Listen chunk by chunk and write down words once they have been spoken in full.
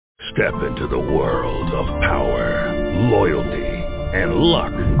Step into the world of power, loyalty, and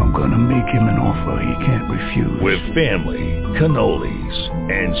luck. I'm gonna make him an offer he can't refuse. With family, cannolis,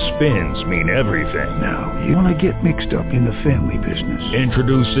 and spins mean everything. Now, you wanna get mixed up in the family business.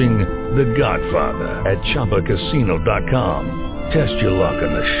 Introducing The Godfather at ChumbaCasino.com. Test your luck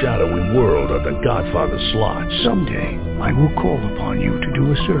in the shadowy world of The Godfather slot. Someday, I will call upon you to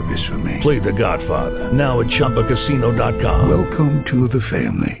do a service for me. Play The Godfather now at ChumbaCasino.com. Welcome to the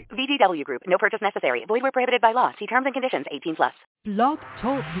family. VGW Group. No purchase necessary. Void where prohibited by law. See terms and conditions. 18+. Blog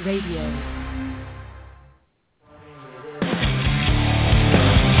Talk Radio.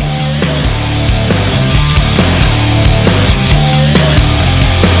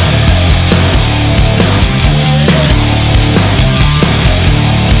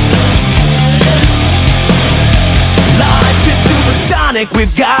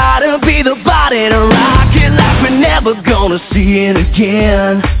 We've gotta be the body to rock it like we're never gonna see it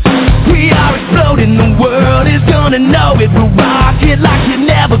again. We are exploding, the world is gonna know it. We'll rock it like you're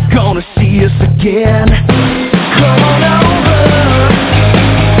never gonna see us again. Come on over.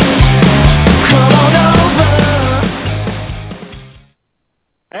 Come on over.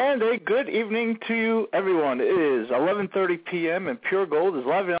 And a good evening to you, everyone. It is 11:30 p.m. and Pure Gold is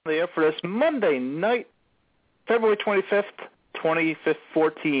live on the air for this Monday night, February 25th.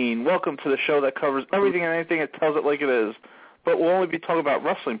 2014. Welcome to the show that covers everything and anything. It tells it like it is. But we'll only be talking about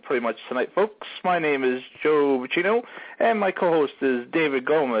wrestling pretty much tonight, folks. My name is Joe Buccino, and my co-host is David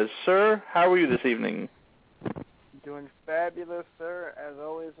Gomez. Sir, how are you this evening? Doing fabulous, sir. As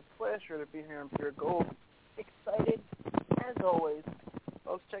always, a pleasure to be here on Pure Gold. Excited, as always.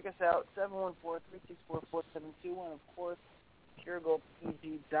 Folks, check us out, 714-364-4721. Of course,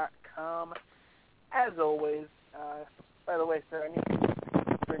 puregoldpg.com. As always, by the way, sir, I need to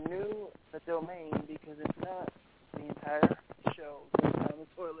renew the domain because if not, the entire show goes down the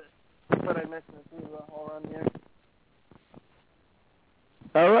toilet. But I mentioned it to you all around here.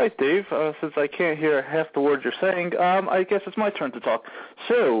 All right, Dave. Since I can't hear half the words you're saying, I guess it's my turn to talk.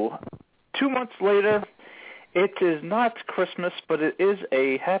 So, 2 months later, it is not Christmas, but it is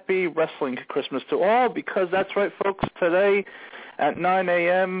a happy wrestling Christmas to all because that's right, folks. Today, at 9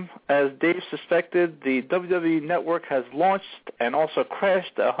 a.m., as Dave suspected, the WWE Network has launched and also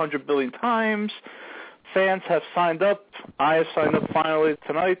crashed 100 billion times. Fans have signed up. I have signed up finally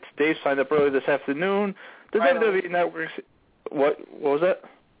tonight. Dave signed up early this afternoon. The WWE Network... What was that?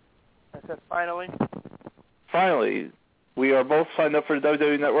 I said finally. Finally. We are both signed up for the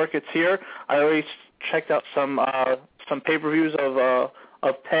WWE Network. It's here. I already checked out some pay-per-views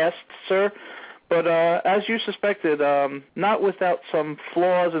of past, sir. But as you suspected, not without some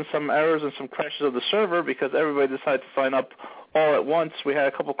flaws and some errors and some crashes of the server because everybody decided to sign up all at once. We had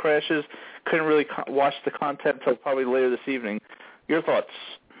a couple crashes. Couldn't really watch the content until probably later this evening. Your thoughts?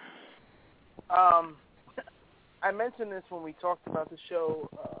 I mentioned this when we talked about the show,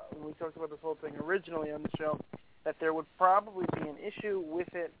 when we talked about this whole thing originally on the show, that there would probably be an issue with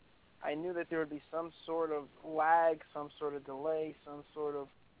it. I knew that there would be some sort of lag, some sort of delay, some sort of,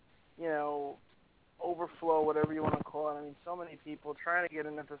 overflow, whatever you want to call it. I mean, so many people trying to get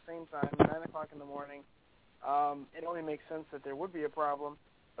in at the same time, 9 o'clock in the morning. It only makes sense that there would be a problem.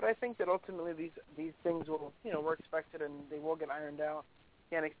 But I think that ultimately these things will, were expected and they will get ironed out.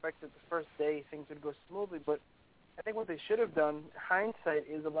 Can't expect that the first day things would go smoothly. But I think what they should have done, hindsight,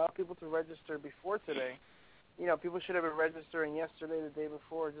 is allow people to register before today. People should have been registering yesterday, the day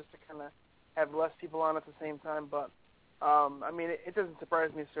before, just to kind of have less people on at the same time. But, it doesn't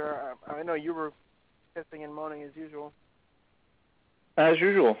surprise me, sir. I know you were pissing and moaning as usual. As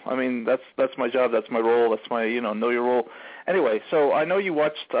usual. I mean, that's my job. That's my role. That's my, know your role. Anyway, so I know you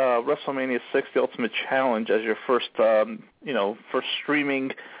watched WrestleMania 6, The Ultimate Challenge, as your first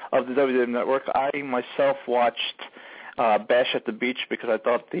streaming of the WWE Network. I myself watched Bash at the Beach because I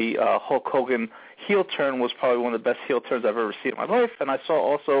thought the Hulk Hogan heel turn was probably one of the best heel turns I've ever seen in my life. And I saw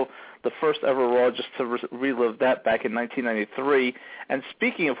also the first ever Raw just to relive that back in 1993. And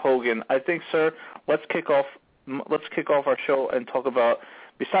speaking of Hogan, I think, sir, let's kick off our show and talk about,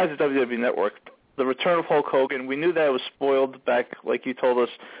 besides the WWE Network, the return of Hulk Hogan. We knew that it was spoiled back, like you told us,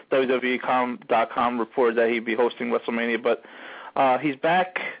 WWE.com reported that he'd be hosting WrestleMania, but he's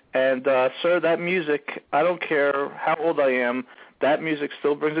back, and, sir, that music, I don't care how old I am, that music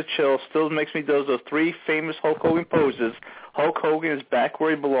still brings a chill, still makes me do those 3 famous Hulk Hogan poses. Hulk Hogan is back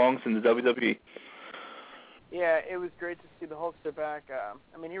where he belongs in the WWE. Yeah, it was great to see the Hulkster back.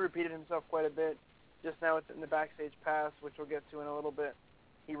 He repeated himself quite a bit. Just now in the backstage pass, which we'll get to in a little bit,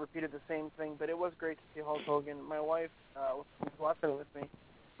 he repeated the same thing, but it was great to see Hulk Hogan. My wife, who's watching it with me,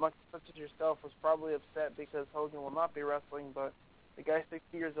 much such as yourself, was probably upset because Hogan will not be wrestling, but The guy's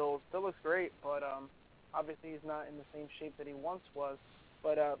 60 years old, still looks great, but obviously he's not in the same shape that he once was.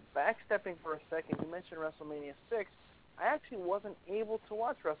 But backstepping for a second, you mentioned WrestleMania 6. I actually wasn't able to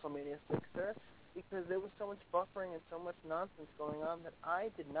watch WrestleMania 6, sir, because there was so much buffering and so much nonsense going on that I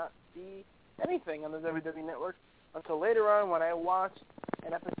did not see anything on the WWE Network until later on when I watched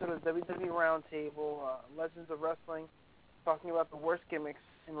an episode of WWE Roundtable, Legends of Wrestling, talking about the worst gimmicks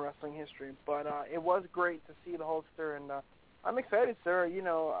in wrestling history. But it was great to see the Hulkster, and I'm excited, sir. You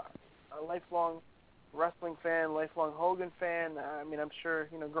know, a lifelong wrestling fan, lifelong Hogan fan. I mean, I'm sure,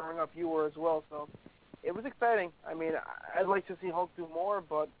 you know, growing up you were as well, so it was exciting. I mean, I'd like to see Hulk do more,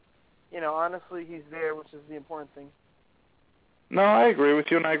 but, you know, honestly, he's there, which is the important thing. No, I agree with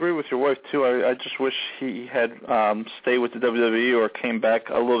you, and I agree with your wife, too. I just wish he had stayed with the WWE or came back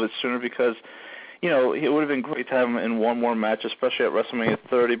a little bit sooner because, you know, it would have been great to have him in one more match, especially at WrestleMania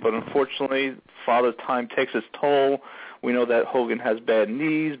 30, but unfortunately, Father Time takes its toll. We know that Hogan has bad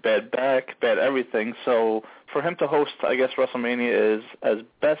knees, bad back, bad everything, so for him to host, I guess, WrestleMania is as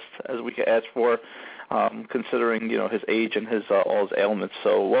best as we could ask for, considering, you know, his age and his all his ailments.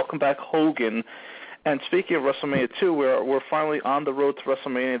 So welcome back, Hogan. And speaking of WrestleMania 2, we're finally on the road to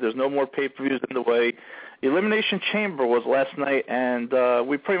WrestleMania. There's no more pay-per-views in the way. Elimination Chamber was last night, and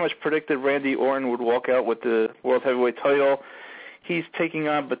we pretty much predicted Randy Orton would walk out with the World Heavyweight title. He's taking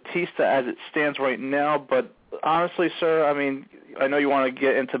on Batista as it stands right now, but honestly, sir, I mean, I know you want to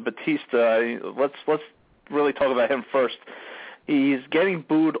get into Batista. Let's really talk about him first. He's getting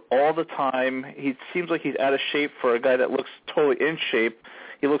booed all the time. He seems like he's out of shape for a guy that looks totally in shape.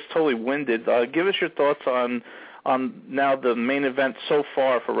 He looks totally winded. Give us your thoughts on now the main event so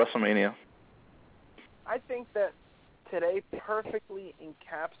far for WrestleMania. I think that today perfectly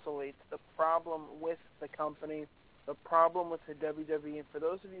encapsulates the problem with the company, the problem with the WWE. And for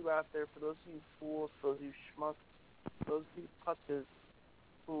those of you out there, for those of you fools, for those of you schmucks, for those of you putzes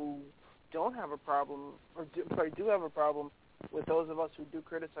who don't have a problem, or do have a problem with those of us who do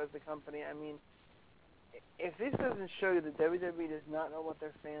criticize the company, I mean, if this doesn't show you that WWE does not know what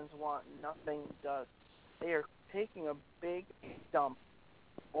their fans want, nothing does. They are taking a big dump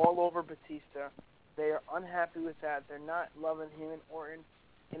all over Batista. They are unhappy with that. They're not loving him and Orton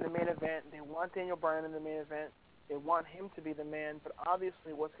in the main event. They want Daniel Bryan in the main event. They want him to be the man. But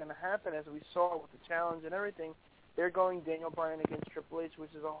obviously what's going to happen, as we saw with the challenge and everything, they're going Daniel Bryan against Triple H,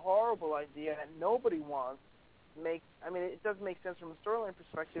 which is a horrible idea that nobody wants. It does make sense from a storyline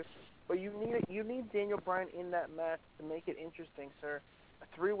perspective, but you need Daniel Bryan in that match to make it interesting, sir.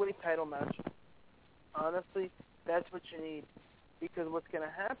 A 3-way title match. Honestly, that's what you need, because what's going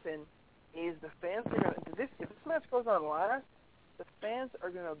to happen is the fans are going to, if this match goes on last, the fans are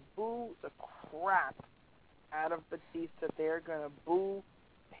going to boo the crap out of Batista. They're going to boo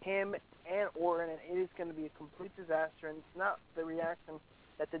him and Orton, and it is going to be a complete disaster, and it's not the reaction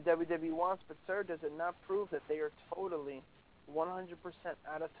that the WWE wants, but sir, does it not prove that they are totally 100%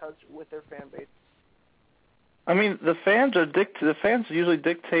 out of touch with their fan base? I mean, the fans usually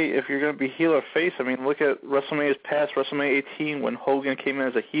dictate if you're going to be heel or face. I mean, look at WrestleMania's past, WrestleMania 18, when Hogan came in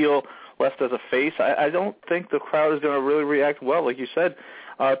as a heel, left as a face. I don't think the crowd is going to really react well, like you said,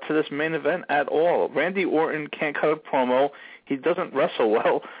 to this main event at all. Randy Orton can't cut a promo. He doesn't wrestle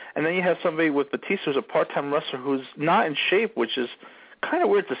well. And then you have somebody with Batista who's a part-time wrestler who's not in shape, which is kind of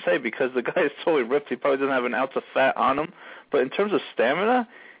weird to say because the guy is totally ripped. He probably doesn't have an ounce of fat on him. But in terms of stamina,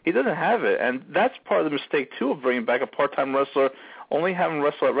 he doesn't have it. And that's part of the mistake, too, of bringing back a part-time wrestler, only having him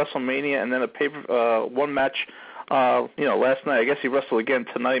wrestle at WrestleMania and then one match, last night. I guess he wrestled again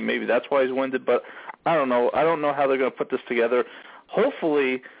tonight. Maybe that's why he's winded. But I don't know. I don't know how they're going to put this together.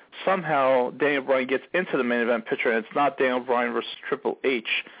 Hopefully, somehow Daniel Bryan gets into the main event picture, and it's not Daniel Bryan versus Triple H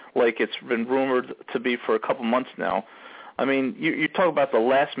like it's been rumored to be for a couple months now. I mean, you talk about the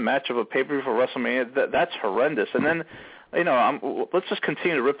last match of a pay-per-view for WrestleMania. That's horrendous. And then, let's just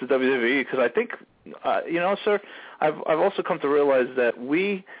continue to rip the WWE because I think, sir, I've also come to realize that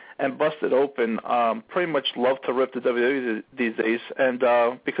we and Busted Open pretty much love to rip the WWE these days, and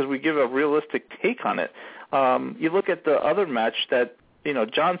because we give a realistic take on it. You look at the other match that,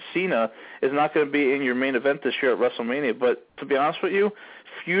 John Cena is not going to be in your main event this year at WrestleMania, but to be honest with you,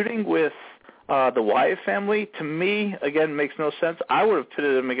 feuding with the Wyatt family, to me, again, makes no sense. I would have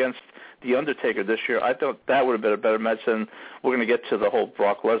pitted him against The Undertaker this year. I thought that would have been a better match, and we're going to get to the whole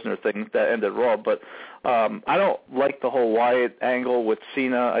Brock Lesnar thing that ended Raw. But I don't like the whole Wyatt angle with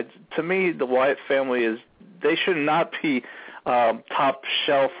Cena. To me, the Wyatt family they should not be top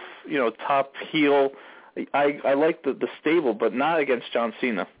shelf, top heel. I like the stable, but not against John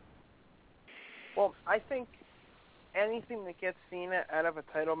Cena. Well, I think anything that gets Cena out of a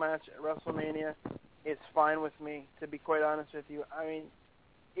title match at WrestleMania is fine with me, to be quite honest with you. I mean,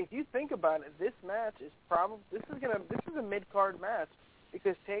 if you think about it, this match is this is a mid-card match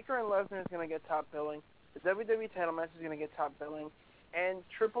because Taker and Lesnar is going to get top billing. The WWE title match is going to get top billing, and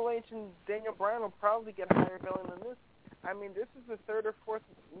Triple H and Daniel Bryan will probably get higher billing than this. I mean, this is the third or fourth,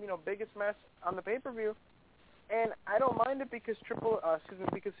 biggest match on the pay-per-view, and I don't mind it because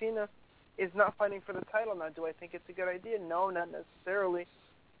because Cena is not fighting for the title now. Do I think it's a good idea? No, not necessarily.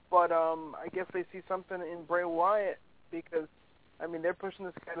 But I guess they see something in Bray Wyatt because, I mean, they're pushing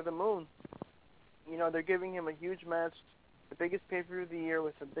this guy to the moon. They're giving him a huge match, the biggest pay-per-view of the year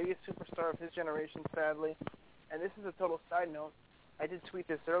with the biggest superstar of his generation, sadly. And this is a total side note. I did tweet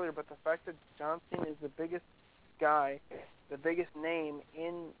this earlier, but the fact that John Cena is the biggest guy, the biggest name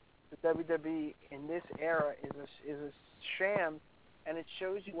in the WWE in this era is a sham, and it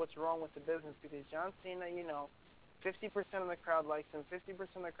shows you what's wrong with the business because John Cena, 50% of the crowd likes him, 50%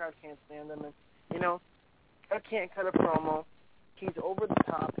 of the crowd can't stand him, and, I can't cut a promo. He's over the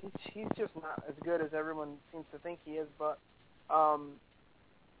top. He's just not as good as everyone seems to think he is, but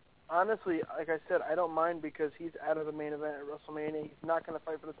honestly, like I said, I don't mind because he's out of the main event at WrestleMania. He's not going to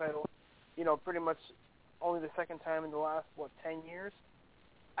fight for the title, pretty much only the second time in the last, 10 years.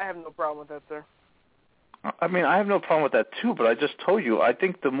 I have no problem with that, sir. I mean, I have no problem with that, too, but I just told you, I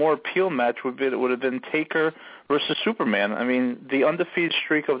think the more appeal match would have been Taker versus Superman. I mean, the undefeated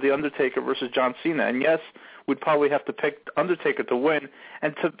streak of The Undertaker versus John Cena. And, yes, we'd probably have to pick Undertaker to win.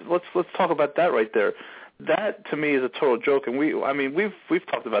 And let's talk about that right there. That, to me, is a total joke. And we've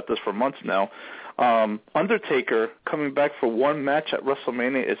talked about this for months now. Undertaker coming back for one match at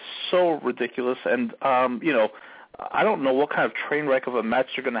WrestleMania is so ridiculous. And, I don't know what kind of train wreck of a match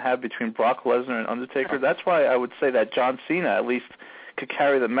you're going to have between Brock Lesnar and Undertaker. That's why I would say that John Cena at least could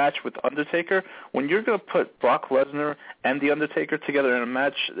carry the match with Undertaker. When you're going to put Brock Lesnar and The Undertaker together in a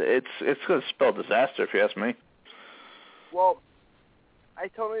match, it's going to spell disaster, if you ask me. Well, I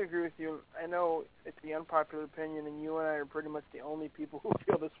totally agree with you. I know it's the unpopular opinion, and you and I are pretty much the only people who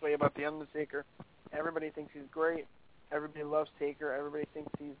feel this way about The Undertaker. Everybody thinks he's great. Everybody loves Taker. Everybody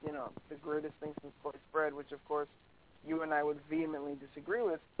thinks he's, the greatest thing since sliced bread, which, of course, you and I would vehemently disagree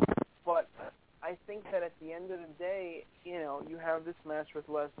with. But I think that at the end of the day, you have this match with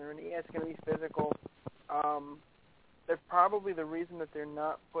Lesnar, and it's going to be physical. They're probably the reason that they're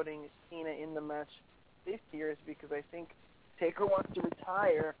not putting Cena in the match this year is because I think Taker wants to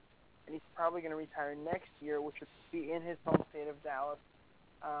retire, and he's probably going to retire next year, which would be in his home state of Dallas.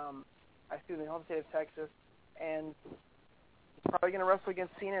 Home state of Texas. And he's probably going to wrestle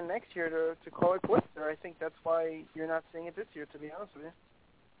against Cena next year to call it quits there. I think that's why you're not seeing it this year, to be honest with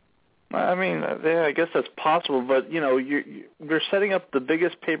you. I mean, yeah, I guess that's possible, but, we're setting up the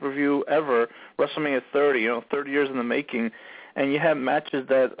biggest pay-per-view ever, WrestleMania 30, 30 years in the making, and you have matches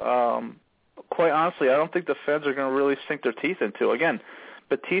that, quite honestly, I don't think the fans are going to really sink their teeth into. Again,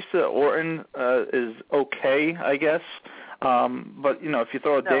 Batista-Orton is okay, I guess, but, if you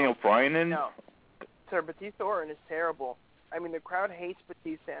throw Daniel Bryan in... No. Sir, Batista-Orton is terrible. I mean, the crowd hates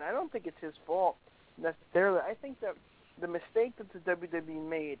Batista, and I don't think it's his fault necessarily. I think that the mistake that the WWE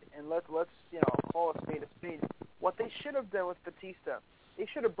made, and let's call a spade a spade, what they should have done with Batista, they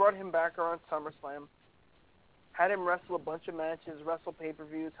should have brought him back around SummerSlam, had him wrestle a bunch of matches, wrestle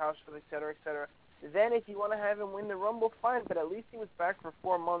pay-per-views, house shows, et cetera, et cetera. Then if you want to have him win the Rumble, fine, but at least he was back for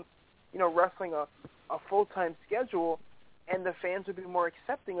 4 months, wrestling a full-time schedule, and the fans would be more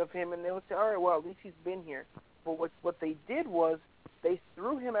accepting of him, and they would say, all right, well, at least he's been here. But what they did was they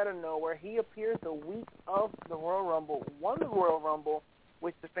threw him out of nowhere. He appeared the week of the Royal Rumble, won the Royal Rumble,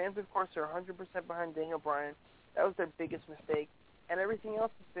 which the fans, of course, are 100% behind Daniel Bryan. That was their biggest mistake. And everything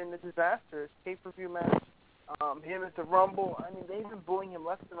else has been a disaster. His pay-per-view match, him at the Rumble. I mean, they've been booing him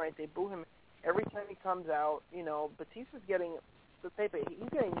left and right. They boo him every time he comes out. Batista's getting he's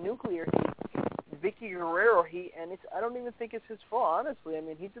getting nuclear heat. Vicky Guerrero heat, and I don't even think it's his fault, honestly. I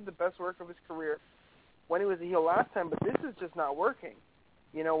mean, he did the best work of his career when he was a heel last time, but this is just not working.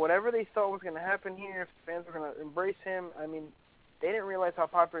 Whatever they thought was going to happen here, if the fans were going to embrace him, I mean, they didn't realize how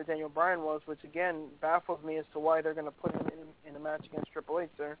popular Daniel Bryan was, which, again, baffles me as to why they're going to put him in a match against Triple H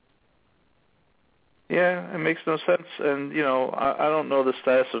there. Yeah, it makes no sense. And, I don't know the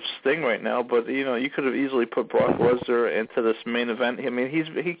status of Sting right now, but, you could have easily put Brock Lesnar into this main event. I mean,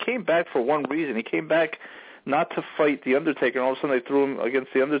 he came back for one reason. He came back not to fight The Undertaker, and all of a sudden they threw him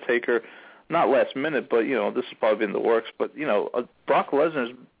against The Undertaker, not last minute, but, this has probably been the works. But, Brock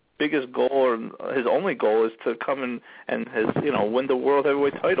Lesnar's biggest goal or his only goal is to come in and win the World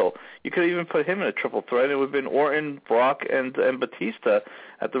Heavyweight title. You could even put him in a triple threat. It would have been Orton, Brock, and Batista.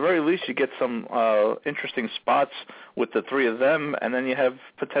 At the very least, you get some interesting spots with the three of them, and then you have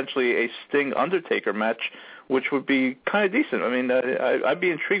potentially a Sting Undertaker match, which would be kind of decent. I mean, I'd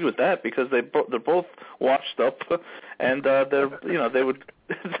be intrigued with that because they're both washed up, and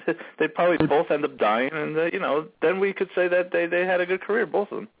they'd probably both end up dying, and then we could say that they had a good career,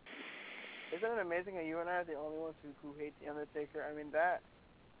 both of them. Isn't it amazing that you and I are the only ones who hate the Undertaker? I mean, that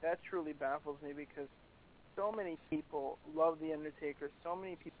truly baffles me because so many people love the Undertaker. So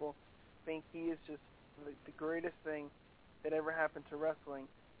many people think he is just the greatest thing that ever happened to wrestling.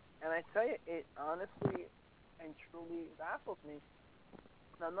 And I tell you, it honestly and truly baffles me.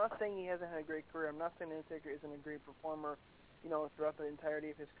 Now, I'm not saying he hasn't had a great career. I'm not saying Undertaker isn't a great performer, throughout the entirety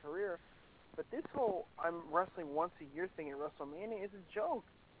of his career. But this whole I'm wrestling once a year thing at WrestleMania is a joke.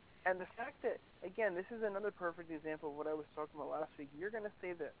 And the fact that, again, this is another perfect example of what I was talking about last week. You're going to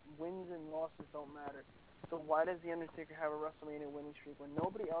say that wins and losses don't matter. So why does The Undertaker have a WrestleMania winning streak when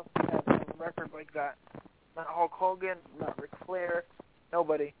nobody else has a record like that? Not Hulk Hogan, not Ric Flair,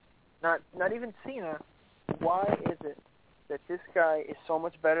 nobody. Not even Cena. Why is it that this guy is so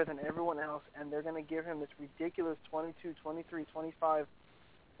much better than everyone else, and they're going to give him this ridiculous 22, 23, 25,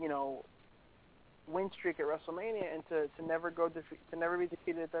 win streak at WrestleMania, and to never be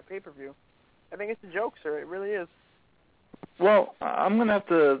defeated at that pay-per-view? I think it's a joke, sir. It really is. Well, I'm going to have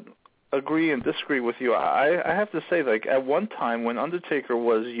to agree and disagree with you. I have to say, like, at one time when Undertaker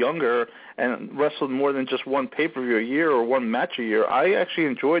was younger and wrestled more than just one pay-per-view a year or one match a year, I actually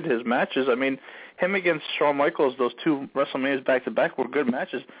enjoyed his matches. I mean, him against Shawn Michaels, those two WrestleManias back-to-back were good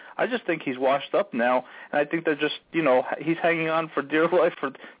matches. I just think he's washed up now, and I think they're just, he's hanging on for dear life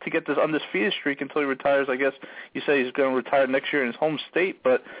to get this undefeated streak until he retires. I guess you say he's going to retire next year in his home state,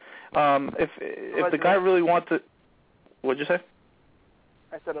 but if the guy really wants to... What'd you say?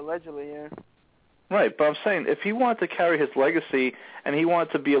 I said allegedly, yeah. Right, but I'm saying if he wanted to carry his legacy and he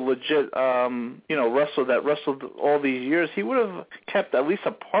wanted to be a legit, wrestler that wrestled all these years, he would have kept at least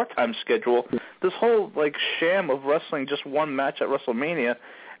a part-time schedule. This whole, sham of wrestling just one match at WrestleMania.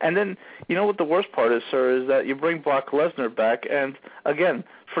 And then, you know what the worst part is, sir, is that you bring Brock Lesnar back, and, again,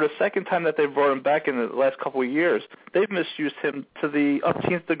 for the second time that they've brought him back in the last couple of years, they've misused him to the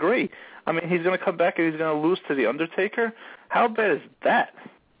umpteenth degree. I mean, he's going to come back and he's going to lose to The Undertaker? How bad is that?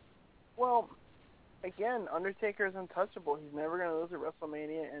 Well, again, Undertaker is untouchable. He's never going to lose at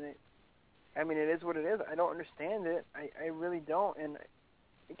WrestleMania, and it is what it is. I don't understand it. I really don't. And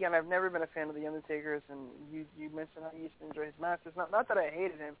again, I've never been a fan of The Undertaker's, and you mentioned how you used to enjoy his matches. Not that I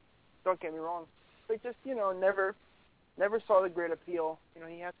hated him, don't get me wrong, but just, never saw the great appeal.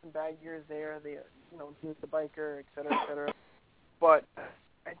 He had some bad years there, he was the biker, et cetera. But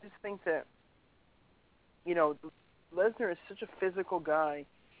I just think that, Lesnar is such a physical guy,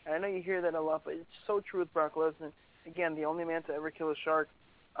 and I know you hear that a lot, but it's so true with Brock Lesnar. Again, the only man to ever kill a shark.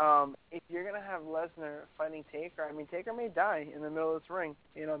 If you're going to have Lesnar fighting Taker, Taker may die in the middle of this ring.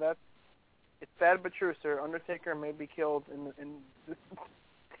 It's sad but true, sir. Undertaker may be killed in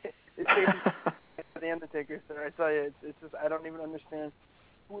the Undertaker, sir. I tell you, it's just, I don't even understand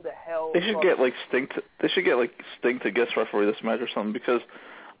who the hell. They should get Sting to guest referee this match or something, because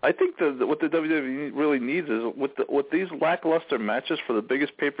I think what the WWE really needs is with these lackluster matches for the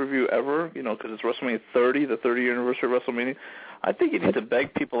biggest pay-per-view ever, because it's WrestleMania 30, the 30th anniversary of WrestleMania. I think you need to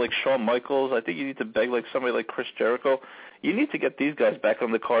beg people like Shawn Michaels. I think you need to beg somebody like Chris Jericho. You need to get these guys back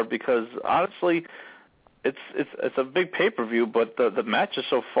on the card because honestly, it's a big pay-per-view, but the matches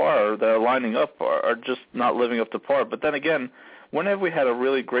so far that are lining up are just not living up to par. But then again, when have we had a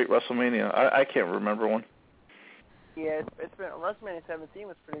really great WrestleMania? I can't remember one. Yeah, it's been WrestleMania 17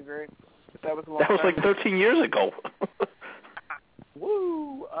 was pretty great. But that was a long That was time like 13 years ago.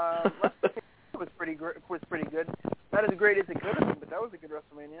 Woo! WrestleMania was pretty good. Not as great as it could have been, but that was a good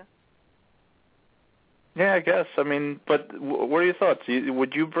WrestleMania. Yeah, I guess. But what are your thoughts?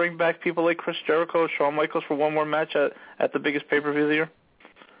 Would you bring back people like Chris Jericho, Shawn Michaels for one more match at the biggest pay-per-view of the year?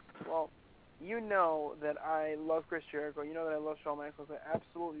 Well, you know that I love Chris Jericho. You know that I love Shawn Michaels. I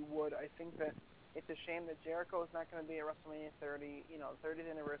absolutely would. I think that it's a shame that Jericho is not going to be at WrestleMania 30, 30th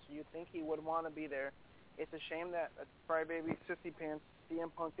anniversary. You'd think he would want to be there. It's a shame that Crybaby 50 Pants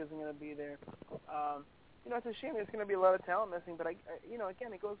CM Punk isn't going to be there. It's a shame. There's going to be a lot of talent missing. But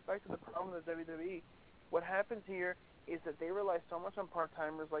again, it goes back to the problem of WWE. What happens here is that they rely so much on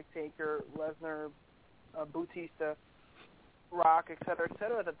part-timers like Taker, Lesnar, Batista, Rock, et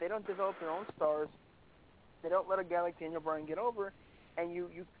cetera, that they don't develop their own stars. They don't let a guy like Daniel Bryan get over, and you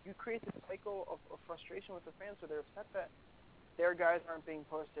create this cycle of frustration with the fans where they're upset that their guys aren't being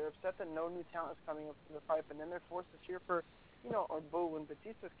pushed. They're upset that no new talent is coming up to the pipe, and then they're forced to cheer for, or boo in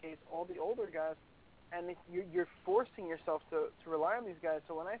Batista's case, all the older guys, and you're forcing yourself to rely on these guys.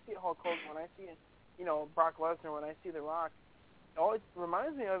 So when I see Hulk Hogan, when I see, Brock Lesnar, when I see The Rock, all it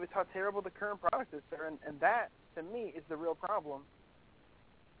reminds me of is how terrible the current product is there, and that, to me, is the real problem.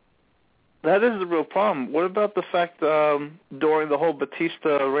 That is the real problem. What about the fact during the whole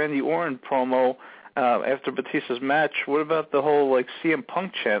Batista-Randy Orton promo after Batista's match, what about the whole CM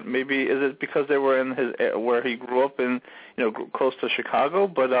Punk chant? Maybe is it because they were in his where he grew up in, close to Chicago?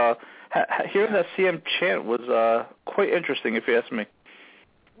 But hearing that CM chant was quite interesting, if you ask me.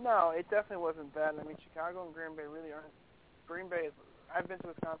 No, it definitely wasn't that. I mean, Chicago and Green Bay really aren't. Green Bay is. I've been to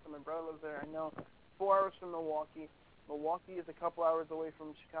Wisconsin. My brother lives there. I know. 4 hours from Milwaukee. Milwaukee is a couple hours away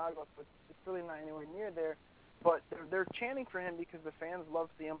from Chicago, so it's really not anywhere near there. But they're chanting for him because the fans love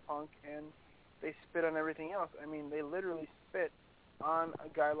CM Punk, and they spit on everything else. I mean, they literally spit on a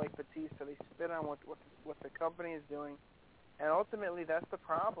guy like Batista. They spit on what the company is doing. And ultimately, that's the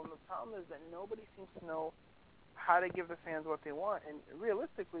problem. The problem is that nobody seems to know how to give the fans what they want. And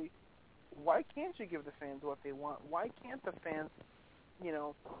realistically, why can't you give the fans what they want? Why can't the fans,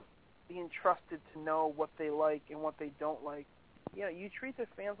 be entrusted to know what they like and what they don't like? You treat the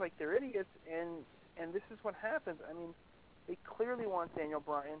fans like they're idiots, and this is what happens. I mean, they clearly want Daniel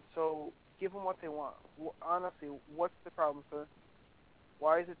Bryan, so give them what they want. Honestly, what's the problem, sir?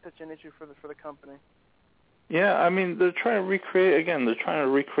 Why is it such an issue for the company? Yeah, I mean, they're trying to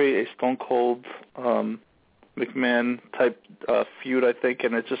recreate a Stone Cold McMahon type feud, I think,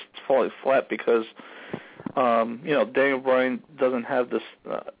 and it's just falling flat because Daniel Bryan doesn't have this.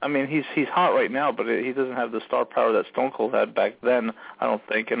 I mean, he's hot right now, but he doesn't have the star power that Stone Cold had back then, I don't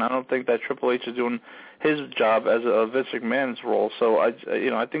think, and I don't think that Triple H is doing his job as a Vince McMahon's role. So I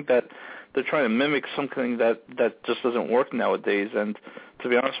think that they're trying to mimic something that just doesn't work nowadays. And to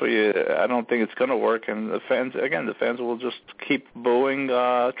be honest with you, I don't think it's going to work. And the fans will just keep booing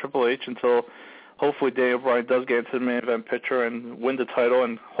Triple H until hopefully Daniel Bryan does get into the main event picture and win the title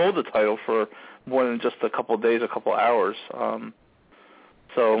and hold the title for more than just a couple of days, a couple of hours.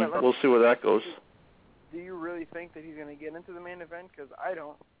 So we'll see where that goes. Do you really think that he's going to get into the main event? Because I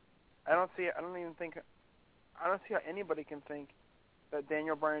don't see it. I don't see how anybody can think that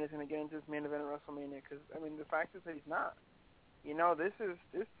Daniel Bryan is going to get into this main event at WrestleMania. Because I mean, the fact is that he's not.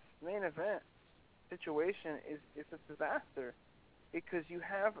 This main event situation is a disaster because you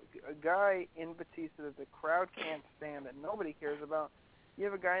have a guy in Batista that the crowd can't stand, that nobody cares about. You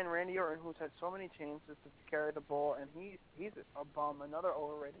have a guy in Randy Orton who's had so many chances to carry the ball, and he's a bum, another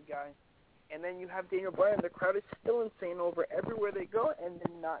overrated guy. And then you have Daniel Bryan. The crowd is still insane over everywhere they go, and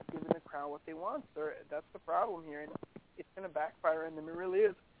they're not giving the crowd what they want. That's the problem here, and it's going to backfire on them. It really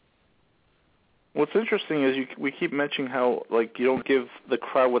is. What's interesting is we keep mentioning how you don't give the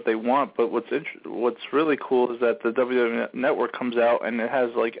crowd what they want, but what's really cool is that the WWE Network comes out and it has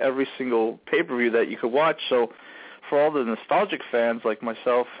every single pay-per-view that you could watch. So for all the nostalgic fans like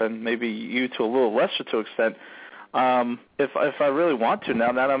myself and maybe you to a little lesser to extent, if I really want to,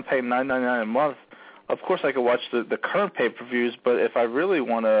 now that I'm paying $9.99 a month, of course I could watch the current pay-per-views, but if I really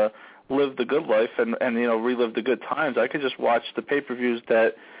want to live the good life and relive the good times, I could just watch the pay-per-views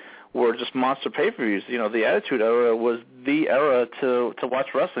that were just monster pay-per-views. The Attitude Era was the era to watch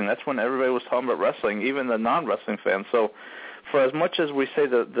wrestling. That's when everybody was talking about wrestling, even the non-wrestling fans. So for as much as we say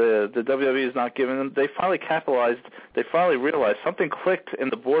that the WWE is not giving them, they finally capitalized. They finally realized something clicked in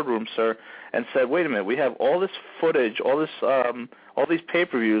the boardroom, sir, and said, wait a minute, we have all this footage, all these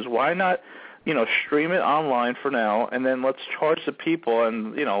pay-per-views. Why not, stream it online for now, and then let's charge the people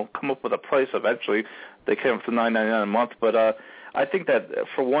and, come up with a price. Eventually, they came up to $9.99 a month. But I think that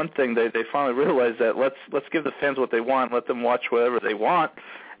for one thing, they finally realized that let's give the fans what they want, let them watch whatever they want,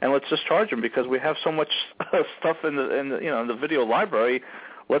 and let's just charge them because we have so much stuff in the video library.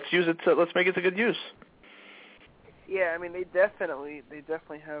 Let's use it. Let's make it to good use. Yeah, I mean they definitely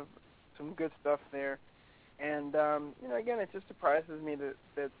have some good stuff there, and again, it just surprises me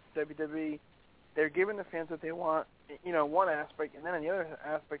that WWE, they're giving the fans what they want, one aspect, and then on the other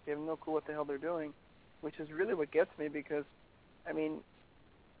aspect they have no clue what the hell they're doing, which is really what gets me because, I mean,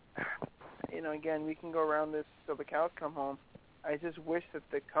 again, we can go around this till the cows come home. I just wish that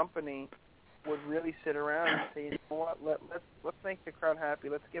the company would really sit around and say, you know what, let's make the crowd happy.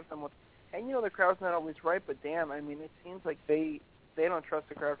 Let's give them what. And the crowd's not always right, but damn, I mean, it seems like they don't trust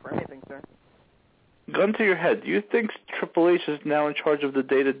the crowd for anything, sir. Gun to your head, do you think Triple H is now in charge of the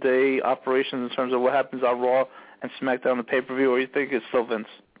day-to-day operations in terms of what happens on Raw and SmackDown, the pay-per-view, or you think it's still Vince?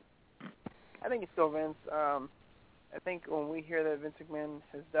 I think it's still Vince. I think when we hear that Vince McMahon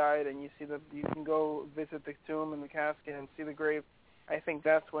has died, and you can go visit the tomb and the casket and see the grave, I think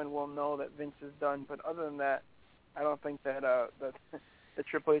that's when we'll know that Vince is done. But other than that, I don't think that that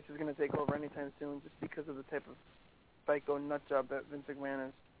Triple H is going to take over anytime soon, just because of the type of psycho nut job that Vince McMahon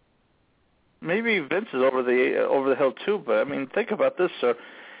is. Maybe Vince is over the hill too, but I mean, think about this, sir.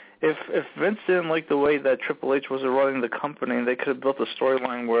 If Vince didn't like the way that Triple H was running the company, they could have built a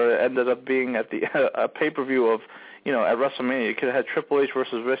storyline where it ended up being at a pay-per-view of, at WrestleMania. You could have had Triple H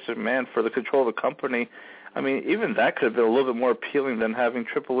versus Vince McMahon for the control of the company. I mean, even that could have been a little bit more appealing than having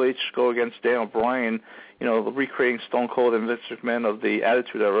Triple H go against Daniel Bryan, recreating Stone Cold and Vince McMahon of the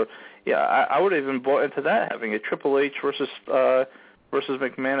Attitude Era. Yeah, I would have even bought into that, having a Triple H versus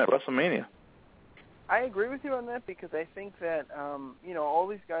McMahon at WrestleMania. I agree with you on that, because I think that, all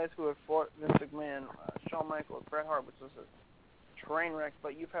these guys who have fought Vince McMahon, Shawn Michaels, Bret Hart, which was a train wreck,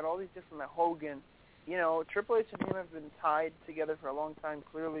 but you've had all these different, Hogan, Triple H and him have been tied together for a long time.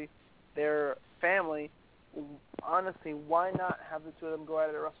 Clearly, they're family. Honestly, why not have the two of them go at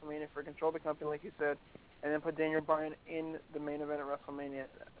it at WrestleMania for control of the company, like you said, and then put Daniel Bryan in the main event at WrestleMania?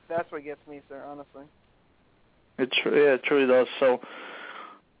 That's what gets me, sir, honestly. It truly does. So,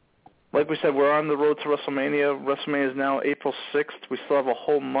 like we said, we're on the road to WrestleMania. WrestleMania is now April 6th. We still have a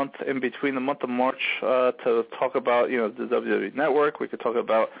whole month in between, the month of March, to talk about, the WWE Network. We could talk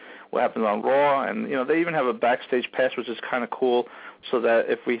about what happens on Raw, and, they even have a backstage pass, which is kind of cool, so that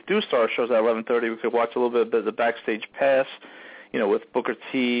if we do start our shows at 11:30, we could watch a little bit of the backstage pass, with Booker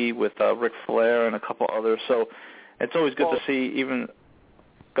T, with Ric Flair, and a couple others. So it's always good to see even...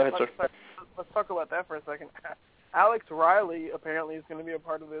 Go ahead, sir. Let's talk about that for a second. Alex Riley apparently is going to be a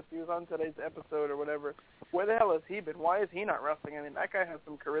part of this. He was on today's episode or whatever. Where the hell has he been? Why is he not wrestling? I mean, that guy has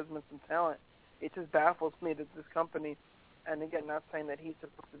some charisma, some talent. It just baffles me that this company, and again, not saying that he's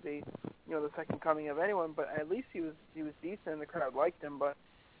supposed to be, the second coming of anyone, but at least he was decent and the crowd liked him, but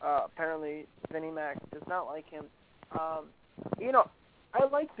apparently Vinnie Mac does not like him. I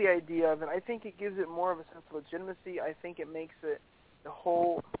like the idea of it. I think it gives it more of a sense of legitimacy. I think it makes it the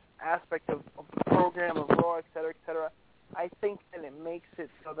whole aspect of the program, of Raw, et cetera, I think that it makes it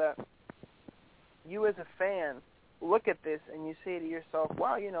so that you as a fan look at this and you say to yourself,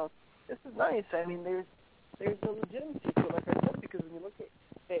 wow, this is nice. I mean, there's a legitimacy to it, like I said, because when you look at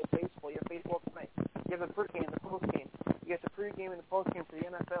baseball, you have baseball tonight. You have the pregame, the postgame. You have the pregame and the postgame for the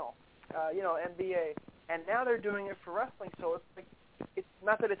NFL, NBA. And now they're doing it for wrestling, so it's like, it's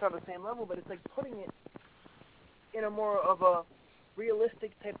not that it's on the same level, but it's like putting it in a more of a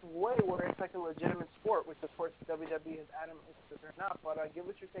realistic type of way where it's like a legitimate sport, which of course WWE has adamantly said they're not. But give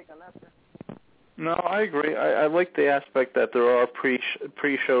us your take on that, sir. No, I agree. I like the aspect that there are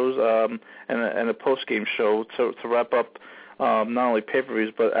pre-shows and a post-game show to wrap up not only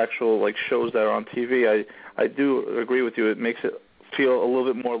pay-per-views but actual shows that are on TV. I do agree with you. It makes it feel a little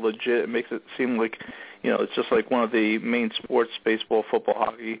bit more legit. It makes it seem like it's just like one of the main sports: baseball, football,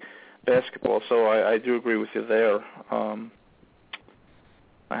 hockey, basketball. So I do agree with you there.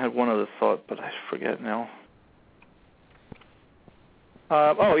 I had one other thought, but I forget now.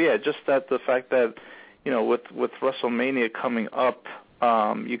 Just that the fact that, with WrestleMania coming up,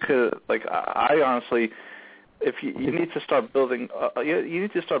 you could, I honestly, if you need to start building, you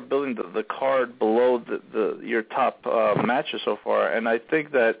need to start building the card below your top matches so far, and I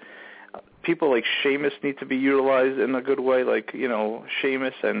think that people like Sheamus need to be utilized in a good way,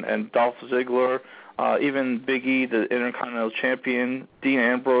 Sheamus and Dolph Ziggler. Even Big E, the Intercontinental Champion, Dean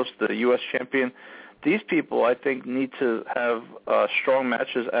Ambrose, the U.S. Champion. These people, I think, need to have strong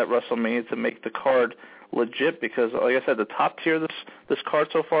matches at WrestleMania to make the card legit because, like I said, the top tier of this card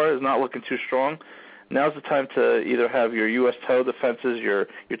so far is not looking too strong. Now's the time to either have your U.S. title defenses, your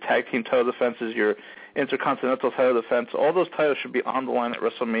tag team title defenses, your Intercontinental title defense. All those titles should be on the line at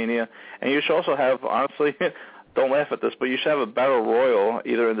WrestleMania. And you should also have, honestly... Don't laugh at this, but you should have a battle royal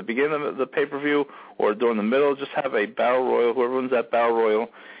either in the beginning of the pay-per-view or during the middle. Just have a battle royal. Whoever wins that battle royal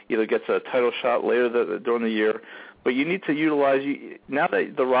either gets a title shot later during the year. But you need to utilize, now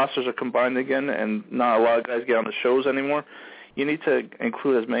that the rosters are combined again and not a lot of guys get on the shows anymore, you need to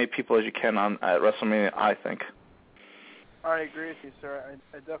include as many people as you can at WrestleMania, I think. I agree with you, sir.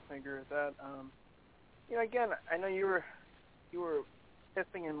 I definitely agree with that. Again, I know you were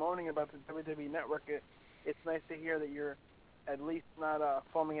pissing and moaning about the WWE Network. It's nice to hear that you're at least not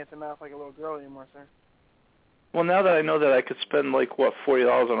foaming at the mouth like a little girl anymore, sir. Well, now that I know that I could spend,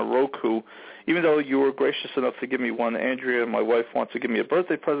 $40 on a Roku, even though you were gracious enough to give me one, Andrea, my wife, wants to give me a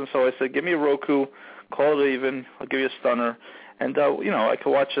birthday present, so I said, give me a Roku, call it even, I'll give you a stunner, and, I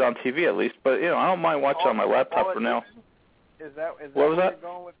could watch it on TV at least, but, I don't mind watching on my laptop for now. Is that what was that?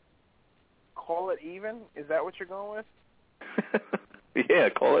 Going with? call it even? Is that what you're going with? Yeah,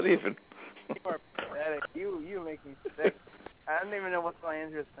 call it even. You are pathetic. You make me sick. I don't even know what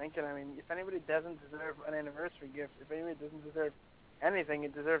Andrew's thinking. I mean, if anybody doesn't deserve an anniversary gift, if anybody doesn't deserve anything,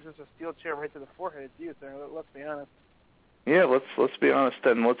 it deserves just a steel chair right to the forehead. It's you, sir. Let's be honest. Yeah, let's be honest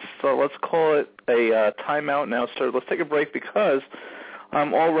then. Let's call it a timeout now, sir. Let's take a break because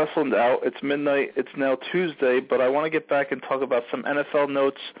I'm all wrestled out. It's midnight. It's now Tuesday, but I want to get back and talk about some NFL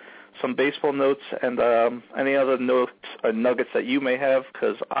notes, some baseball notes, and any other notes or nuggets that you may have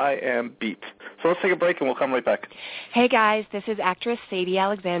because I am beat. So let's take a break and we'll come right back. Hey guys, this is actress Sadie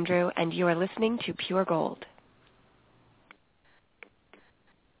Alexandru, and you are listening to Pure Gold.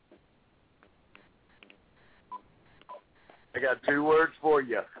 I got 2 words for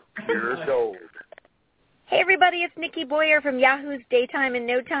you. Pure gold. Hey everybody, it's Nikki Boyer from Yahoo's Daytime in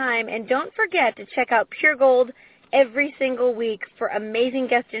No Time, and don't forget to check out Pure Gold every single week for amazing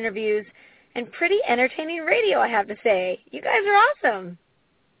guest interviews and pretty entertaining radio, I have to say. You guys are awesome.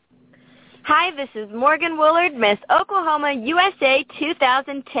 Hi, this is Morgan Woolard, Miss Oklahoma USA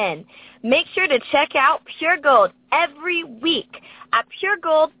 2010. Make sure to check out Pure Gold every week at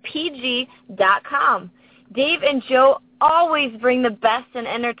puregoldpg.com. Dave and Joe always bring the best and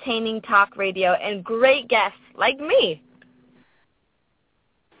entertaining talk radio and great guests like me.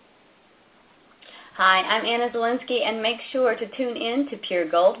 Hi, I'm Anna Zelinsky, and make sure to tune in to Pure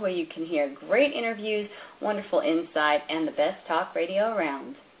Gold where you can hear great interviews, wonderful insight, and the best talk radio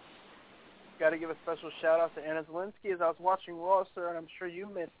around. Got to give a special shout-out to Anna Zelinsky. As I was watching Raw, sir, and I'm sure you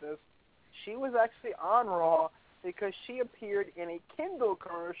missed this, she was actually on Raw because she appeared in a Kindle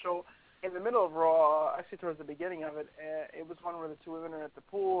commercial in the middle of Raw, actually towards the beginning of it. It was one where the 2 women are at the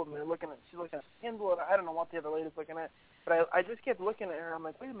pool, and she's looking at a Kindle, and I don't know what the other lady's looking at, but I just kept looking at her. I'm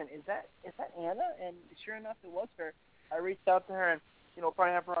like, wait a minute, is that Anna? And sure enough, it was her. I reached out to her, and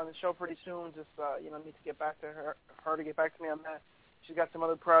probably have her on the show pretty soon. Just need to get back to her to get back to me on that. She's got some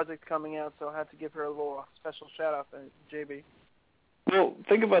other projects coming out, so I had to give her a little special shout out to JB. Well,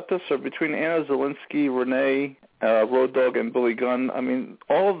 think about this, sir. Between Anna Zelinsky, Renee, Road Dogg, and Billy Gunn, I mean,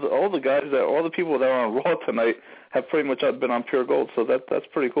 all the guys all the people that are on Raw tonight have pretty much been on Pure Gold. So that's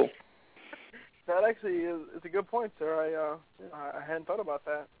pretty cool. That actually is a good point, sir. I hadn't thought about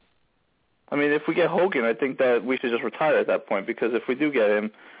that. I mean, if we get Hogan, I think that we should just retire at that point because if we do get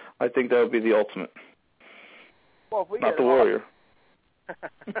him, I think that would be the ultimate. Well, if we not get the Warrior.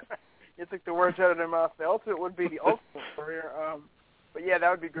 You took the words out of their mouth. The ultimate would be the ultimate Warrior. But yeah,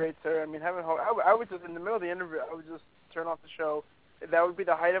 that would be great, sir. I mean, having Hogan, I would just in the middle of the interview, I would just turn off the show. That would be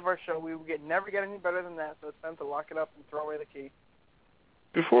the height of our show. We would never get any better than that. So it's time to lock it up and throw away the key.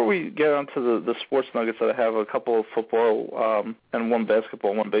 Before we get onto the sports nuggets that I have, a couple of football and one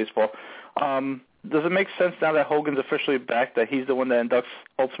basketball, one baseball. Does it make sense now that Hogan's officially back that he's the one that inducts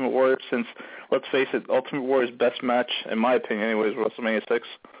Ultimate Warrior? Since let's face it, Ultimate Warrior's best match, in my opinion, anyways, was WrestleMania 6.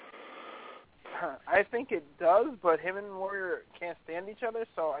 I think it does, but him and Warrior can't stand each other,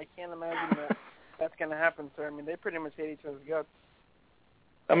 so I can't imagine that's going to happen, sir. I mean, they pretty much hate each other's guts.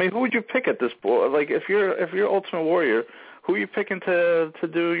 I mean, who would you pick at this point? Like, if you're Ultimate Warrior, who are you picking to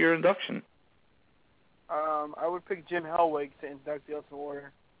do your induction? I would pick Jim Hellwig to induct the Ultimate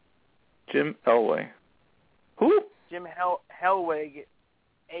Warrior. Jim Hellwig. Who? Jim Hellwig,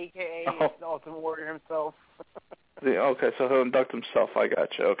 a.k.a. the Ultimate Warrior himself. Okay, so he'll induct himself. I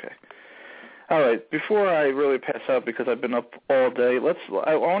got you. Okay. All right, before I really pass out because I've been up all day,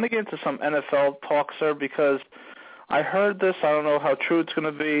 I want to get into some NFL talk, sir, because I heard this. I don't know how true it's going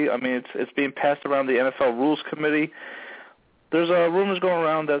to be. I mean, it's being passed around the NFL Rules Committee. There's rumors going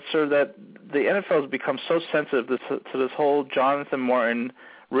around that, sir, that the NFL has become so sensitive to this whole Jonathan Martin,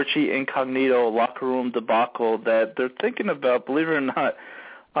 Richie Incognito locker room debacle that they're thinking about, believe it or not,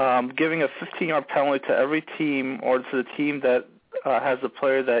 giving a 15-yard penalty to every team or to the team that has a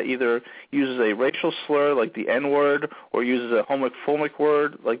player that either uses a racial slur like the N-word or uses a homophobic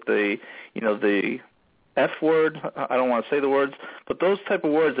word like the F word. I don't want to say the words, but those type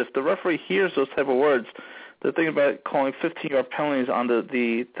of words, if the referee hears those type of words, they're thinking about calling 15-yard penalties on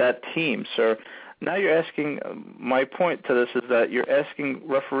that team, sir. Now you're asking, my point to this is that you're asking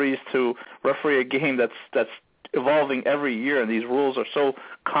referees to referee a game that's evolving every year, and these rules are so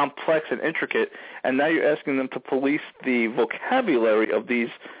complex and intricate, and now you're asking them to police the vocabulary of these,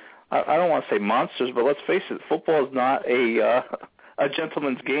 I don't want to say monsters, but let's face it, football is not a a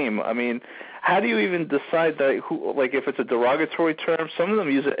gentleman's game. I mean, how do you even decide that if it's a derogatory term? Some of them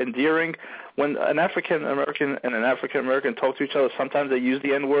use it endearing. When an African American and an African American talk to each other, sometimes they use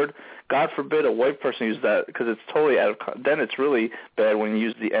the N-word. God forbid a white person use that, because it's totally then it's really bad when you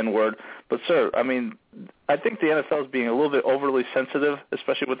use the N-word. But sir, I mean, I think the NFL is being a little bit overly sensitive,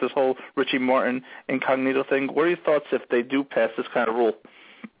 especially with this whole Richie Martin incognito thing. What are your thoughts if they do pass this kind of rule?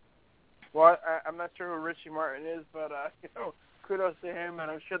 Well, I'm not sure who Richie Martin is, but kudos to him,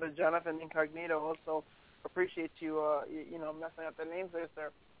 and I'm sure that Jonathan Incognito also appreciates you messing up the names there, sir.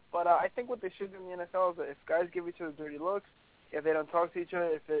 But I think what they should do in the NFL is that if guys give each other dirty looks, if they don't talk to each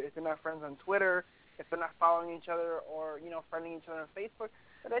other, if they're not friends on Twitter, if they're not following each other or friending each other on Facebook,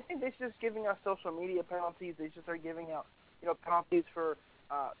 then I think they should just giving out social media penalties. They should start giving out penalties for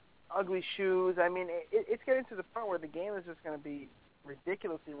ugly shoes. I mean, it's getting to the point where the game is just going to be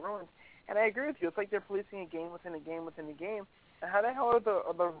ridiculously ruined. And I agree with you. It's like they're policing a game within a game within a game. And how the hell are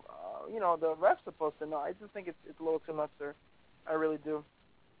the refs supposed to know? I just think it's a little too much, sir. I really do.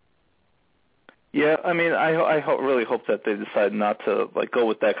 Yeah, I mean, I really hope that they decide not to go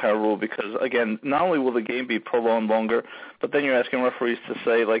with that kind of rule, because again, not only will the game be prolonged longer, but then you're asking referees to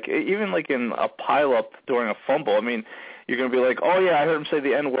say even in a pileup during a fumble. I mean, you're going to be like, oh yeah, I heard him say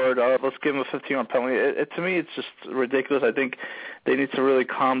the N-word. Let's give him a 15-yard penalty. To me, it's just ridiculous. I think they need to really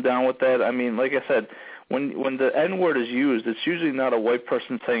calm down with that. I mean, like I said, when the N-word is used, it's usually not a white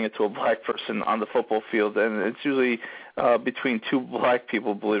person saying it to a black person on the football field, and it's usually between two black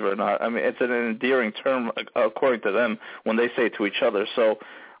people, believe it or not. I mean, it's an endearing term according to them when they say it to each other. So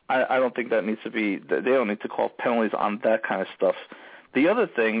I don't think that needs to be. They don't need to call penalties on that kind of stuff. The other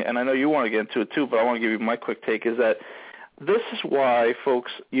thing, and I know you want to get into it too, but I want to give you my quick take, is that this is why,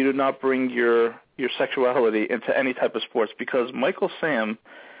 folks, you do not bring your sexuality into any type of sports, because Michael Sam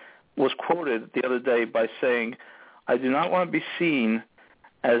was quoted the other day by saying, I do not want to be seen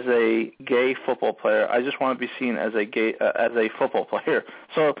as a gay football player. I just want to be seen as a football player.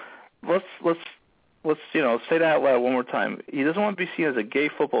 So let's say that out loud one more time. He doesn't want to be seen as a gay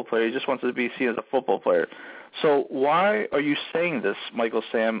football player. He just wants to be seen as a football player. So why are you saying this, Michael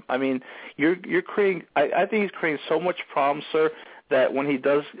Sam? I mean, you're creating. I think he's creating so much problems, sir, that when he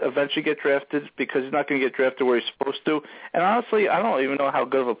does eventually get drafted, because he's not going to get drafted where he's supposed to. And honestly, I don't even know how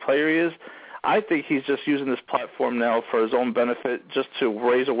good of a player he is. I think he's just using this platform now for his own benefit, just to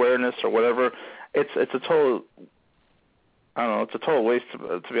raise awareness or whatever. It's a total. I don't know. It's a total waste,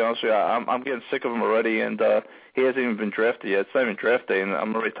 to be honest with you. I'm getting sick of him already, and he hasn't even been drafted yet. It's not even draft day, and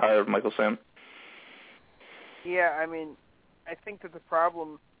I'm already tired of Michael Sam. Yeah, I mean, I think that the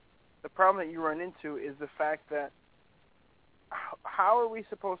problem that you run into is the fact that how are we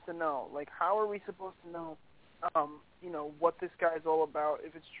supposed to know? How are we supposed to know, what this guy's all about,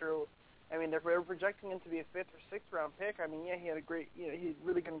 if it's true? I mean, they're projecting him to be a 5th or 6th round pick. I mean, yeah, he had a great, he's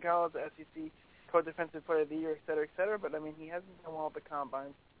really good in college, the SEC co-defensive player of the year, et cetera, but I mean, he hasn't done well at the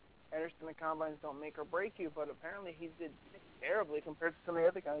combines. I understand the combines don't make or break you, but apparently he did terribly compared to some of the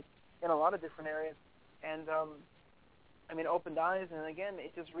other guys in a lot of different areas. And, I mean, opened eyes, and again,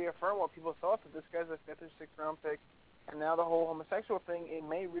 it just reaffirmed what people thought, that this guy's a 5th or 6th round pick. And now the whole homosexual thing, it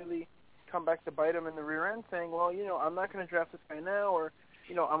may really come back to bite him in the rear end, saying, well, I'm not going to draft this guy now, or,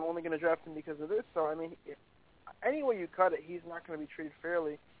 I'm only going to draft him because of this. So, I mean, any way you cut it, he's not going to be treated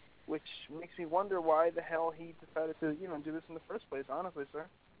fairly, which makes me wonder why the hell he decided to, do this in the first place, honestly, sir.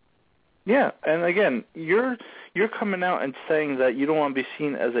 Yeah, and again, you're coming out and saying that you don't want to be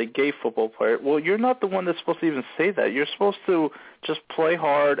seen as a gay football player. Well, you're not the one that's supposed to even say that. You're supposed to just play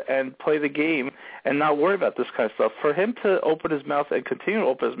hard and play the game and not worry about this kind of stuff. For him to open his mouth and continue to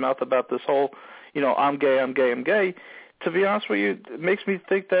open his mouth about this whole, I'm gay, to be honest with you, it makes me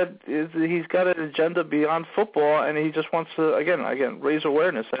think that he's got an agenda beyond football, and he just wants to, again, raise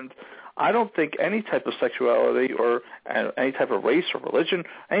awareness. And I don't think any type of sexuality or any type of race or religion,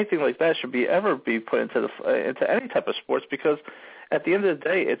 anything like that, should ever be put into any type of sports, because at the end of the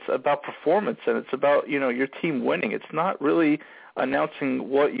day, it's about performance, and it's about your team winning. It's not really announcing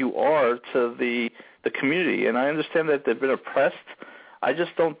what you are to the community. And I understand that they've been oppressed. I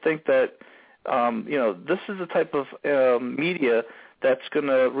just don't think that this is the type of media that's going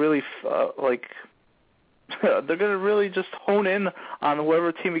to really they're going to really just hone in on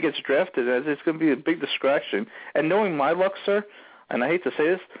whoever team he gets drafted, as it's going to be a big distraction. And knowing my luck, sir, and I hate to say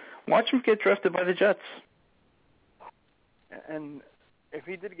this, watch him get drafted by the Jets. And if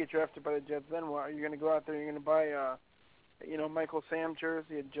he did get drafted by the Jets, then what? Are you going to go out there and you're going to buy a Michael Sam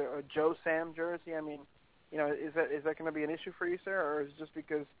jersey, a Joe Sam jersey? I mean, is that going to be an issue for you, sir, or is it just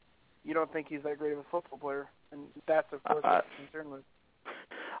because you don't think he's that great of a football player? And that's, of course, what I'm concerned with.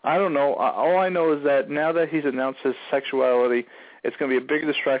 I don't know. All I know is that now that he's announced his sexuality, it's going to be a big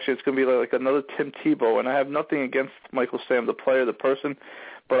distraction. It's going to be like another Tim Tebow, and I have nothing against Michael Sam, the player, the person,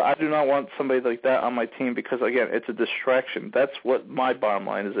 but I do not want somebody like that on my team because, again, it's a distraction. That's what my bottom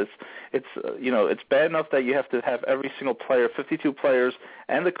line is. It's bad enough that you have to have every single player, 52 players,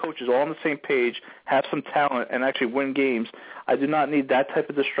 and the coaches all on the same page, have some talent, and actually win games. I do not need that type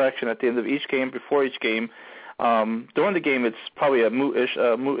of distraction at the end of each game, before each game. During the game, it's probably a moot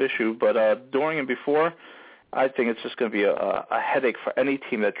issue, but during and before, I think it's just going to be a headache for any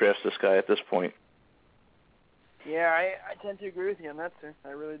team that drafts this guy at this point. Yeah, I tend to agree with you on that, sir. I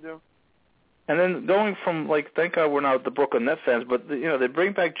really do. And then going from, thank God we're not the Brooklyn Nets fans, but, they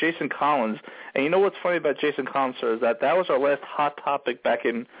bring back Jason Collins. And you know what's funny about Jason Collins, sir, is that was our last hot topic back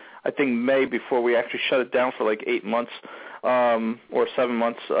in, I think, May, before we actually shut it down for 8 months or 7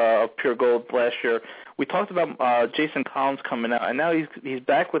 months of Pure Gold last year. We talked about Jason Collins coming out, and now he's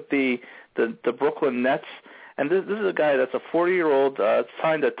back with the Brooklyn Nets. And this is a guy that's a 40-year-old,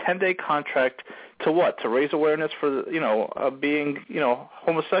 signed a 10-day contract to what? To raise awareness for, being,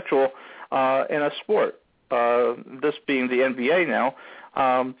 homosexual in a sport, this being the NBA now.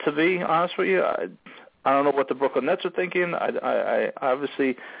 To be honest with you, I don't know what the Brooklyn Nets are thinking. I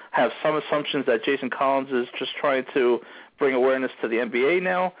obviously have some assumptions that Jason Collins is just trying to bring awareness to the NBA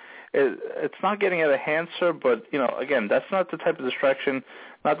now. It's not getting out of hand, sir, but, again, that's not the type of distraction,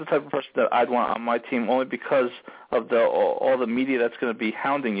 not the type of person that I'd want on my team, only because of all the media that's going to be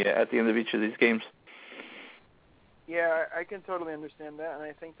hounding you at the end of each of these games. Yeah, I can totally understand that, and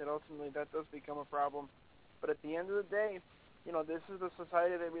I think that ultimately that does become a problem. But at the end of the day, this is the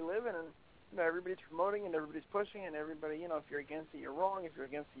society that we live in, and everybody's promoting and everybody's pushing, and everybody, if you're against it, you're wrong. If you're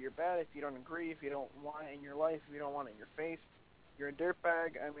against it, you're bad. If you don't agree, if you don't want it in your life, if you don't want it in your face, you're a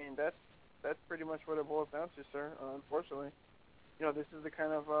dirtbag. I mean, that's pretty much what it boils down to, sir. Unfortunately, this is the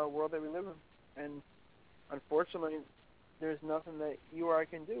kind of world that we live in, and unfortunately, there's nothing that you or I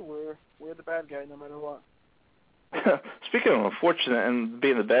can do. We're the bad guy, no matter what. Speaking of unfortunate and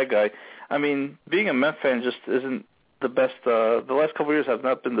being the bad guy, I mean, being a Met fan just isn't the best. The last couple of years have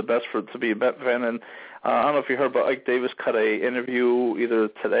not been the best to be a Met fan, and I don't know if you heard, but Ike Davis cut a interview either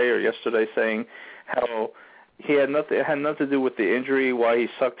today or yesterday saying how he had nothing. It had nothing to do with the injury, why he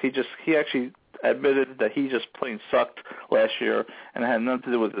sucked. He actually admitted that he just plain sucked last year, and it had nothing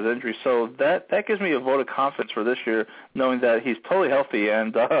to do with his injury. So that gives me a vote of confidence for this year, knowing that he's totally healthy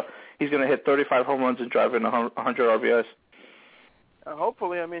and he's going to hit 35 home runs and drive in 100 RBIs.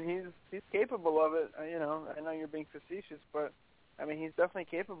 Hopefully, I mean he's capable of it. I know you're being facetious, but I mean he's definitely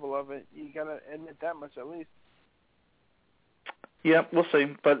capable of it. You got to admit that much at least. Yeah, we'll see.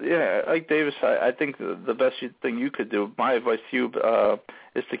 But, yeah, Ike Davis, I think the best thing you could do, my advice to you,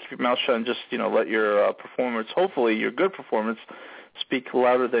 is to keep your mouth shut and just, let your performance, hopefully your good performance, speak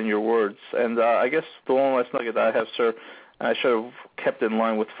louder than your words. And I guess the one last nugget that I have, sir, I should have kept in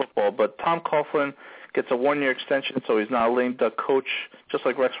line with football, but Tom Coughlin gets a 1-year extension, so he's not a lame duck coach, just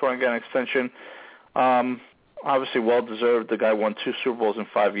like Rex Ryan got an extension. Obviously well-deserved. The guy won 2 Super Bowls in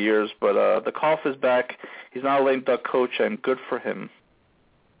 5 years, but the cough is back. He's not a lame duck coach, and good for him.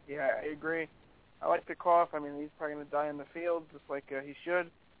 Yeah, I agree. I like the cough. I mean, he's probably going to die in the field, just like he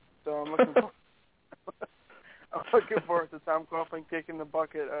should. So I'm looking forward to Tom Coughlin kicking the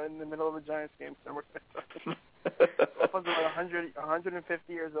bucket in the middle of a Giants game. So Coughlin's about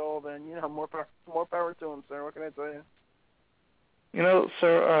 150 years old, and more power to him, sir. What can I tell you?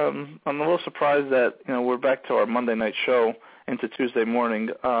 Sir, I'm a little surprised that, we're back to our Monday night show into Tuesday morning,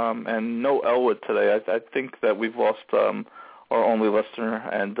 and no Elwood today. I think that we've lost our only listener,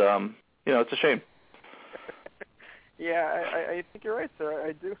 and, it's a shame. Yeah, I think you're right, sir.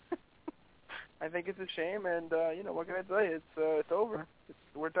 I do. I think it's a shame, and, what can I tell you? It's over.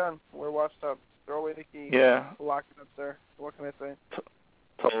 We're done. We're washed up. Throw away the key. Yeah. Lock it up, sir. What can I say?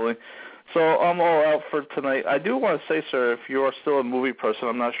 Totally. So I'm all out for tonight. I do want to say, sir, if you're still a movie person,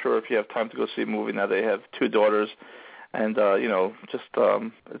 I'm not sure if you have time to go see a movie now. They have 2 daughters, and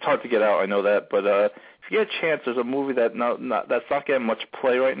it's hard to get out. I know that, but if you get a chance, there's a movie that's not getting much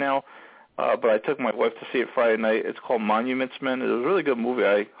play right now. But I took my wife to see it Friday night. It's called Monuments Men. It was a really good movie.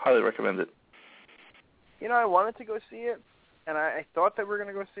 I highly recommend it. I wanted to go see it, and I thought that we were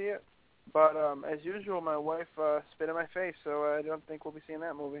going to go see it. But as usual, my wife spit in my face, so I don't think we'll be seeing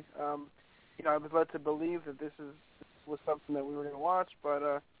that movie. I was led to believe that this was something that we were going to watch, but you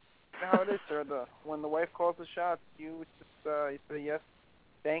know how it is, sir. When the wife calls the shots, you just you say, yes,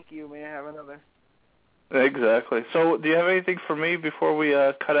 thank you, may I have another? Exactly. So do you have anything for me before we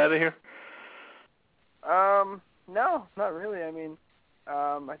cut out of here? No, not really. I mean,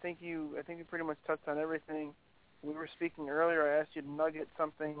 I think you pretty much touched on everything. we were speaking earlier, I asked you to nugget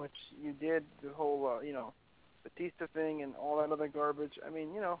something, which you did, the whole, Batista thing and all that other garbage. I mean,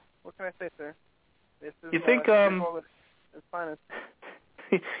 what can I say, sir? This is, you think, it's finest.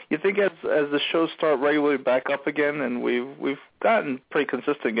 You think as the shows start regularly back up again, and we've gotten pretty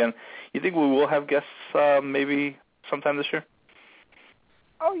consistent again, you think we will have guests maybe sometime this year?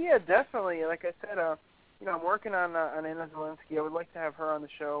 Oh yeah, definitely. Like I said, I'm working on Anna Zelinsky. I would like to have her on the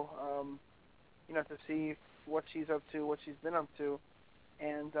show, to see what she's up to, what she's been up to,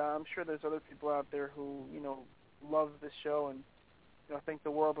 and I'm sure there's other people out there who love this show and think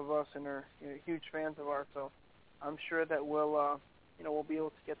the world of us and are huge fans of ours. So I'm sure that we'll be able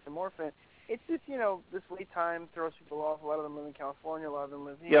to get some more fans. It's just this wait time throws people off. A lot of them live in California. A lot of them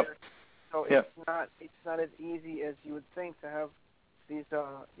live here. Yep. So yep. It's not as easy as you would think to have these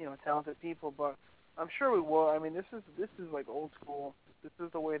talented people, but I'm sure we will. I mean, this is like old school. This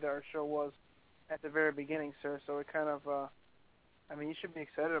is the way that our show was at the very beginning, sir. So it kind of, you should be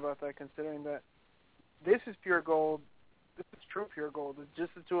excited about that, considering that this is pure gold. This is true pure gold. It's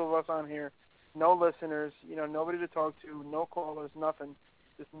just the two of us on here, no listeners, nobody to talk to, no callers, nothing.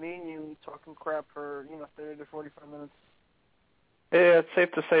 Just me and you talking crap for 30 to 45 minutes. Yeah, it's safe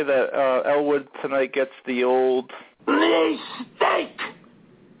to say that Elwood tonight gets the old steak.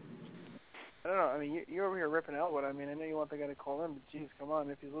 I don't know. I mean, you're over here ripping Elwood. I mean, I know you want the guy to call in, but geez, come on.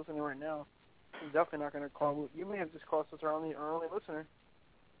 If he's listening right now, he's definitely not going to call. You may have just cost us our only listener.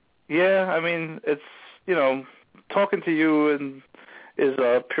 Yeah, I mean, it's, talking to you is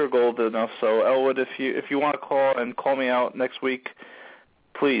pure gold enough. So, Elwood, if you want to call and call me out next week,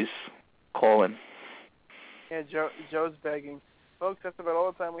 please call in. Yeah, Joe's begging. Folks, that's about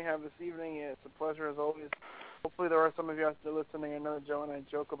all the time we have this evening. It's a pleasure as always. Hopefully there are some of you out there listening. I know Joe and I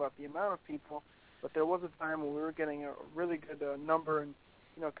joke about the amount of people, but there was a time when we were getting a really good number and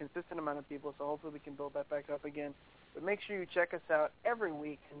consistent amount of people, so hopefully we can build that back up again. But make sure you check us out every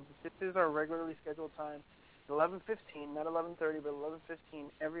week, and this is our regularly scheduled time. It's 11:15, not 11:30, but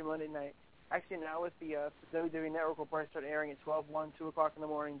 11:15 every Monday night. Actually, now with the WWE Network, will probably start airing at 12:01, 2 o'clock in the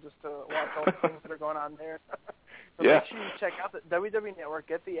morning, just to watch all the things that are going on there. So yeah. Make sure you check out the WWE Network,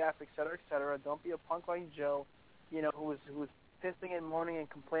 get the app, et cetera, et cetera. Don't be a punk like Joe, who was pissing and moaning and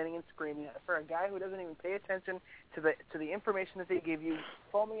complaining and screaming. For a guy who doesn't even pay attention to the information that they give you,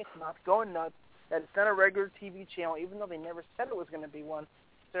 foaming his mouth, going nuts, that it's not a regular TV channel, even though they never said it was going to be one.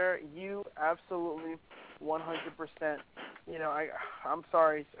 Sir, you absolutely 100%. I'm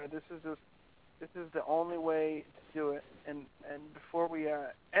sorry, sir. This is the only way to do it. And before we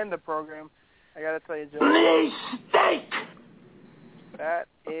end the program, I got to tell you, Joe. Steak! That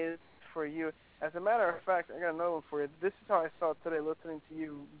is for you. As a matter of fact, I got another one for you. This is how I felt today listening to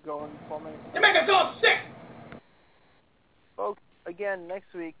you going, Paul. You make a dog sick! Folks, again,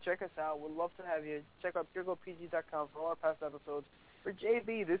 next week, check us out. We'd love to have you. Check out puregoldpg.com for all our past episodes. For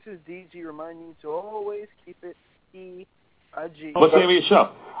JB, this is DG reminding you to always keep it E-A-G. What's the name of your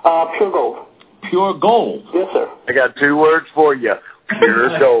show? Pure Gold. Pure Gold. Yes, sir. I got 2 words for you.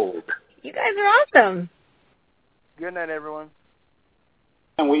 Pure Gold. You guys are awesome. Good night, everyone.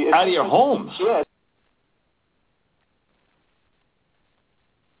 And out of your homes. Yeah.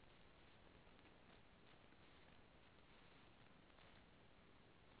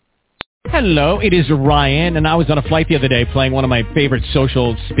 Hello, it is Ryan, and I was on a flight the other day playing one of my favorite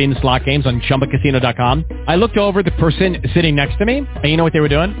social spin slot games on ChumbaCasino.com. I looked over the person sitting next to me, and you know what they were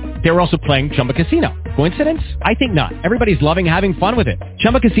doing? They were also playing Chumba Casino. Coincidence? I think not. Everybody's loving having fun with it.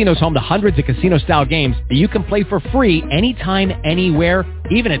 Chumba Casino is home to hundreds of casino-style games that you can play for free anytime, anywhere,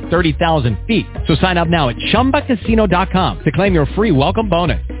 even at 30,000 feet. So sign up now at ChumbaCasino.com to claim your free welcome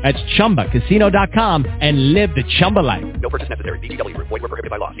bonus. That's ChumbaCasino.com and live the Chumba life. No purchase necessary. VGW. Void where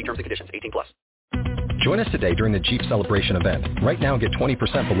prohibited by law. See terms and conditions. 18+. Join us today during the Jeep Celebration event. Right now, get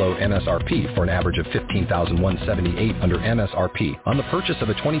 20% below MSRP for an average of $15,178 under MSRP on the purchase of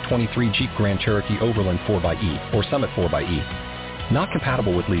a 2023 Jeep Grand Cherokee Overland 4xE or Summit 4xE. Not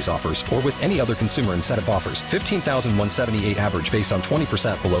compatible with lease offers or with any other consumer incentive offers. $15,178 average based on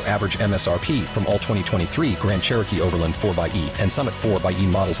 20% below average MSRP from all 2023 Grand Cherokee Overland 4xE and Summit 4xE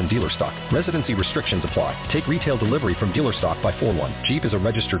models in dealer stock. Residency restrictions apply. Take retail delivery from dealer stock by 4/1. Jeep is a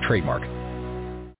registered trademark.